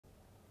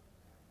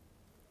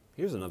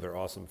Here's another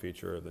awesome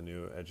feature of the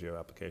new Edgio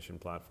application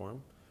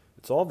platform.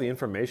 It's all the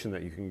information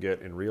that you can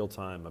get in real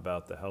time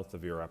about the health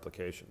of your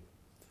application.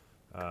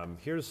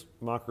 Here's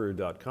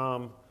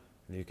mockaroo.com,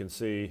 and you can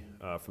see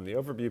from the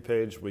overview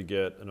page we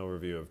get an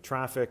overview of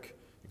traffic,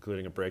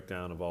 including a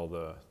breakdown of all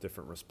the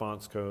different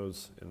response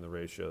codes in the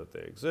ratio that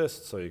they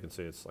exist. So you can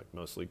see it's like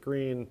mostly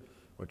green,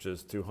 which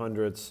is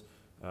 200s,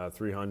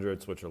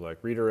 300s, which are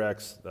like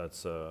redirects,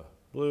 that's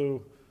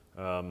blue,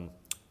 a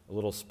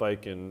little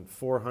spike in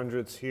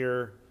 400s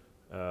here,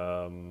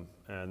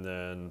 and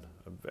then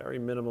a very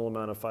minimal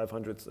amount of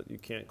 500s that you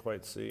can't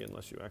quite see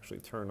unless you actually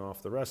turn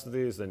off the rest of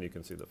these. Then you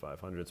can see the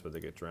 500s, but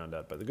they get drowned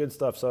out by the good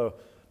stuff. So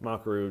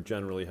Mockaroo,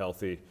 generally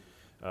healthy.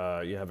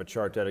 You have a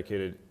chart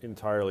dedicated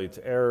entirely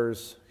to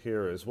errors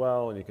here as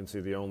well, and you can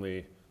see the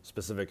only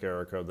specific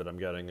error code that I'm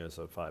getting is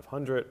a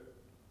 500.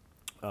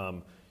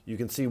 You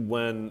can see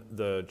when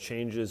the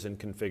changes in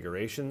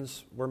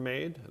configurations were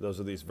made. Those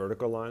are these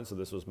vertical lines. So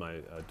this was my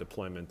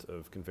deployment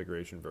of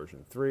configuration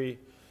version 3.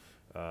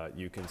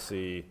 You can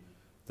see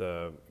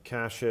the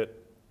cache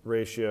hit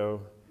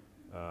ratio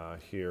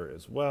here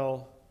as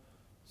well.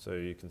 So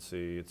you can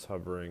see it's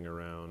hovering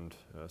around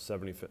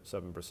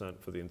 77%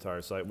 for the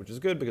entire site, which is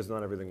good because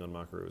not everything on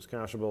Mockaroo is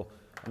cacheable.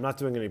 I'm not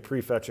doing any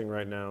prefetching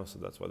right now, so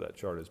that's why that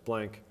chart is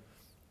blank.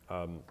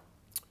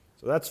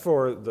 So that's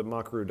for the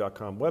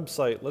mockaroo.com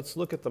website. Let's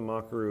look at the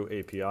Mockaroo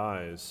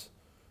APIs.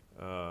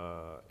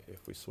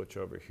 If we switch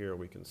over here,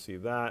 we can see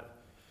that.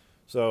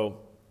 So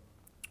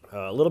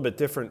a little bit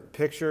different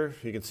picture.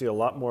 You can see a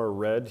lot more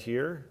red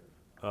here.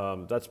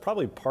 That's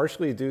probably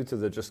partially due to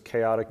the just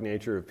chaotic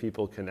nature of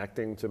people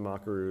connecting to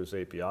Mockaroo's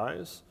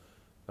APIs,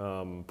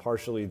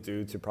 partially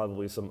due to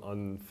probably some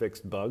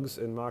unfixed bugs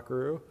in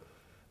Mockaroo.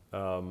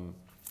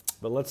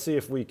 But let's see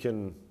if we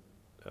can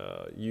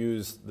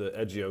use the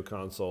Edgio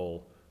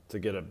console to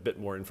get a bit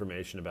more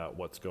information about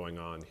what's going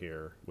on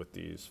here with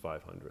these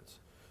 500s.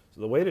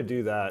 So the way to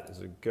do that is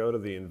to go to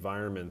the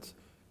environment,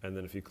 and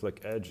then if you click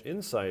Edge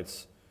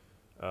Insights,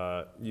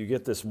 you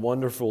get this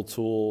wonderful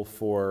tool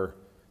for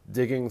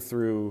digging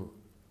through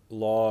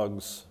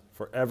logs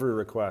for every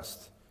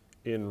request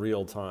in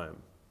real time.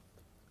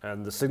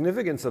 And the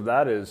significance of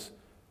that is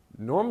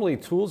normally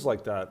tools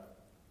like that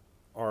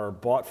are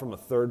bought from a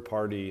third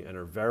party and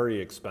are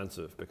very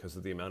expensive because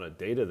of the amount of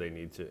data they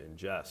need to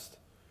ingest.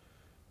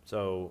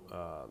 So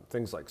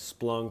things like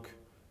Splunk,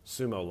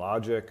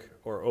 Sumologic,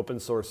 or open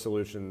source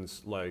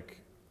solutions like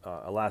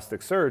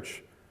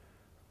Elasticsearch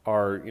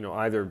are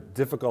either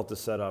difficult to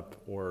set up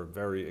or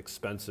very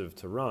expensive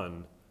to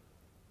run.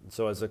 And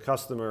so as a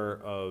customer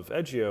of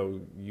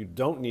Edgio, you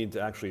don't need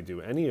to actually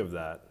do any of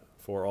that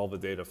for all the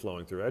data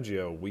flowing through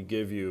Edgio. We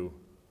give you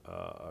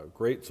a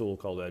great tool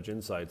called Edge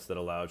Insights that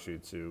allows you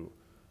to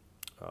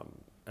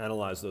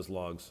analyze those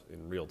logs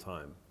in real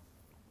time.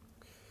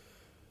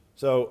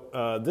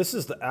 So this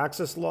is the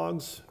access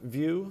logs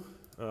view.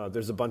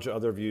 There's a bunch of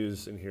other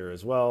views in here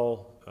as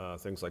well,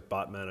 things like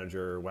bot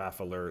manager, WAF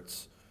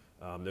alerts.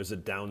 There's a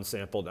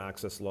downsampled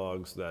access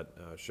logs that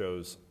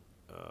shows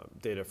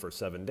data for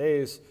 7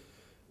 days.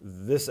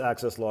 This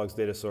access logs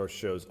data source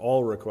shows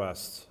all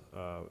requests,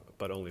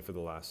 but only for the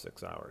last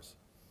 6 hours.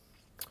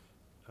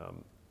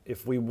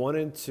 If we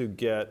wanted to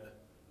get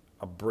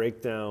a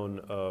breakdown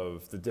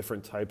of the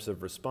different types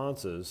of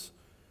responses,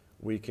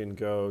 we can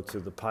go to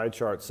the pie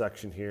chart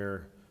section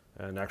here,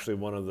 and actually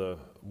one of the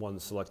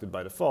ones selected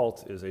by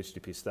default is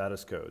HTTP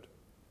status code.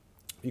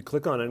 If you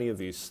click on any of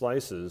these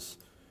slices,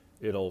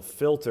 it'll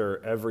filter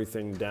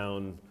everything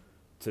down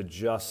to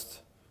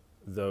just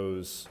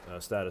those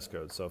status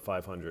codes. So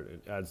 500,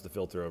 it adds the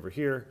filter over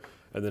here,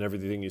 and then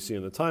everything you see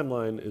in the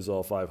timeline is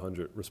all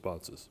 500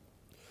 responses.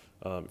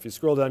 If you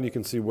scroll down, you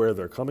can see where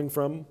they're coming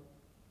from.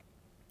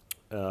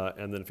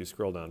 And then if you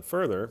scroll down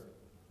further,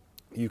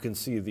 you can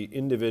see the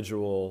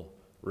individual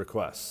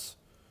requests.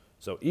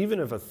 So even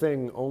if a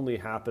thing only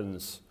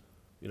happens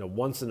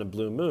once in a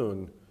blue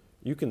moon,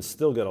 you can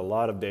still get a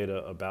lot of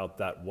data about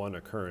that one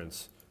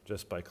occurrence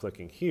just by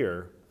clicking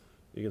here.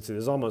 You can see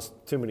there's almost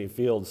too many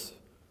fields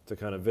to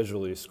kind of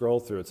visually scroll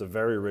through. It's a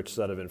very rich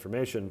set of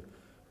information,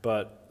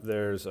 but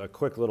there's a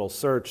quick little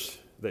search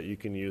that you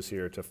can use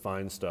here to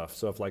find stuff.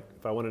 So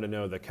if I wanted to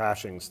know the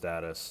caching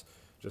status,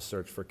 just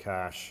search for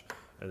cache,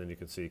 and then you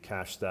can see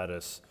cache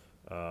status,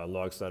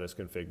 log status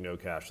config no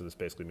cache. So this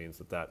basically means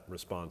that that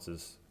response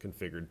is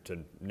configured to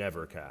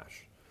never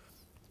cache.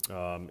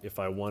 If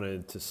I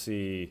wanted to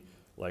see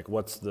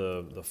what's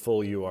the full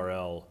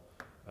URL,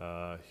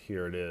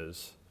 here it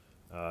is.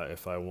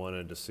 If I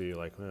wanted to see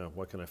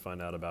what can I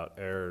find out about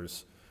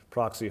errors,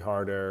 proxy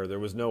hard error, there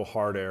was no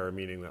hard error,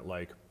 meaning that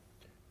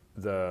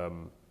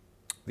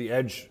the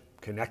edge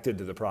connected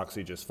to the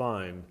proxy just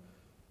fine.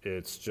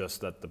 It's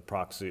just that the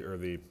proxy, or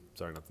the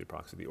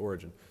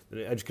origin.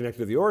 The edge connected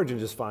to the origin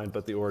just fine,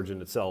 but the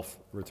origin itself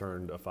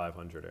returned a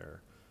 500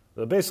 error.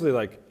 So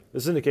basically,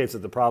 this indicates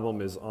that the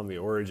problem is on the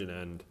origin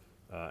end,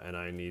 and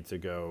I need to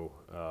go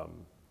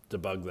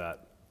debug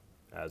that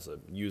as a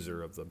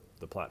user of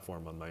the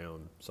platform on my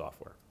own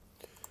software.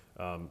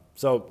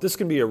 So this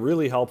can be a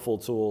really helpful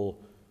tool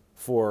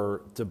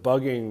for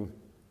debugging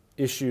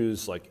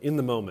issues like in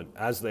the moment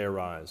as they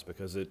arise,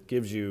 because it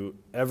gives you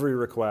every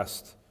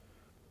request,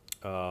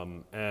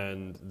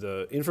 and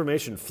the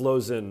information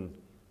flows in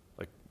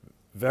like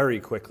very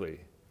quickly.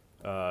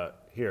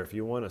 Here, if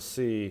you want to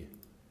see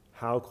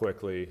how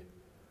quickly,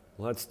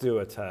 let's do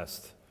a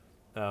test.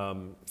 Let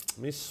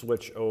me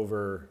switch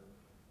over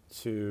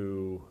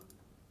to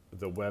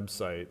the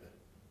website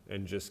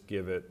and just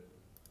give it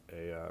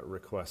a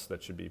request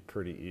that should be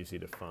pretty easy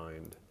to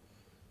find.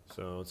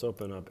 So let's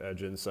open up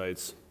Edge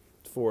Insights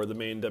for the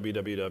main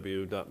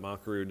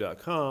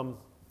www.mockaroo.com,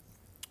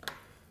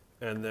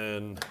 and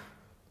then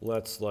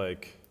let's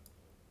like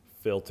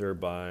filter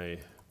by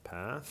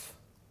path,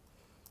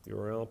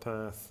 URL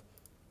path,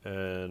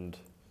 and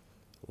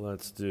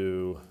let's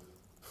do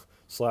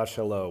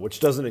 /hello, which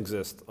doesn't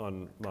exist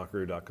on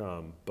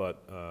mockaroo.com,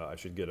 but I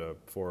should get a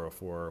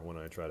 404 when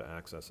I try to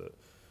access it.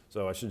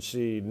 So I should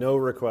see no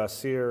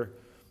requests here,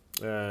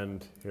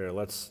 and here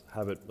let's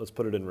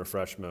put it in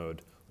refresh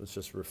mode. Let's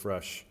just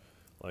refresh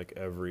like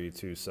every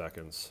 2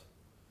 seconds.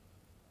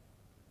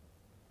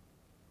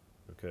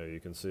 Okay, you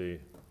can see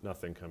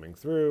nothing coming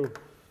through.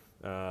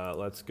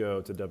 Let's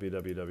go to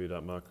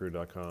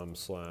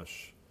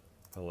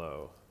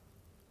www.mockaroo.com/hello.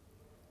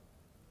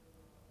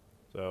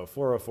 So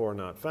 404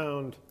 not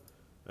found,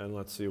 and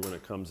let's see when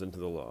it comes into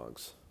the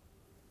logs.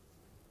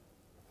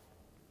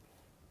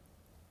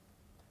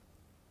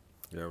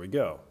 There we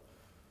go.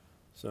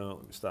 So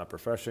let me stop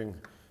refreshing.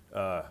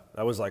 That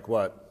was like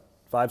what,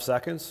 5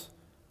 seconds?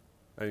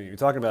 I mean, you're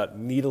talking about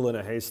needle in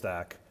a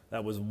haystack.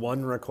 That was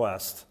one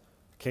request,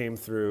 came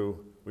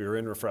through, we were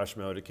in refresh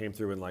mode, it came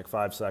through in like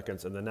 5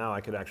 seconds, and then now I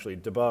could actually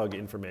debug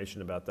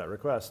information about that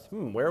request.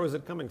 Where was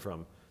it coming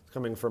from? It's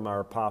coming from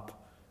our POP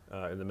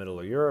in the middle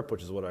of Europe,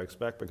 which is what I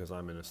expect because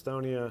I'm in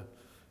Estonia.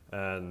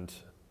 And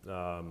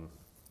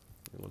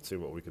let's see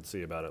what we could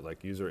see about it,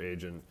 like user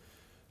agent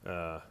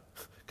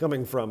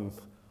coming from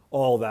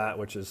all that,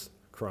 which is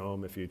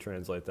Chrome, if you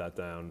translate that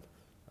down.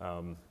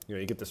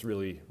 You get this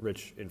really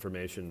rich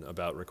information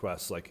about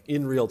requests like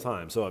in real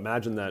time. So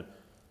imagine that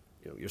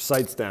your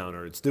site's down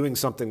or it's doing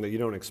something that you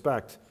don't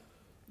expect.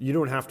 You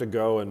don't have to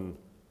go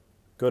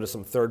to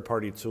some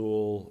third-party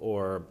tool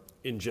or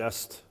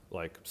ingest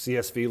like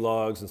CSV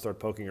logs and start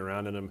poking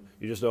around in them.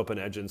 You just open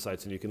Edge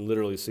Insights and you can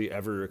literally see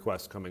every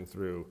request coming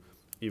through,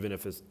 even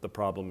if the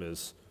problem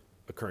is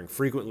occurring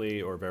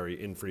frequently or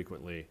very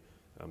infrequently.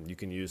 You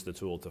can use the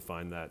tool to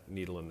find that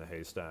needle in the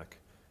haystack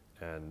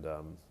and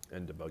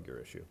debug your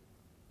issue.